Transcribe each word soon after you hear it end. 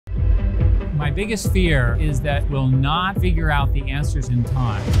My biggest fear is that we'll not figure out the answers in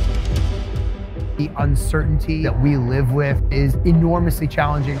time. The uncertainty that we live with is enormously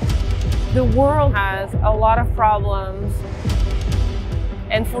challenging. The world has a lot of problems,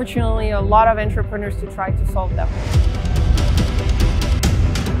 and fortunately, a lot of entrepreneurs to try to solve them.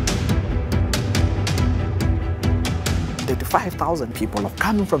 The 5,000 people have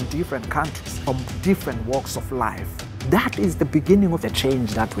come from different countries, from different walks of life. That is the beginning of the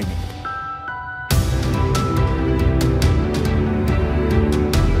change that we need.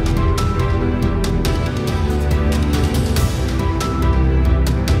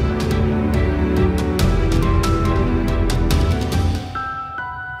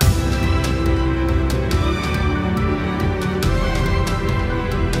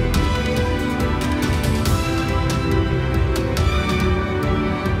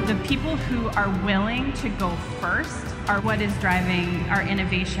 People who are willing to go first are what is driving our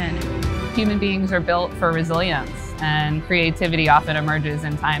innovation. Human beings are built for resilience, and creativity often emerges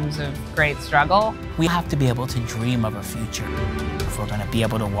in times of great struggle. We have to be able to dream of a future if we're going to be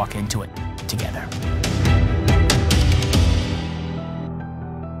able to walk into it together.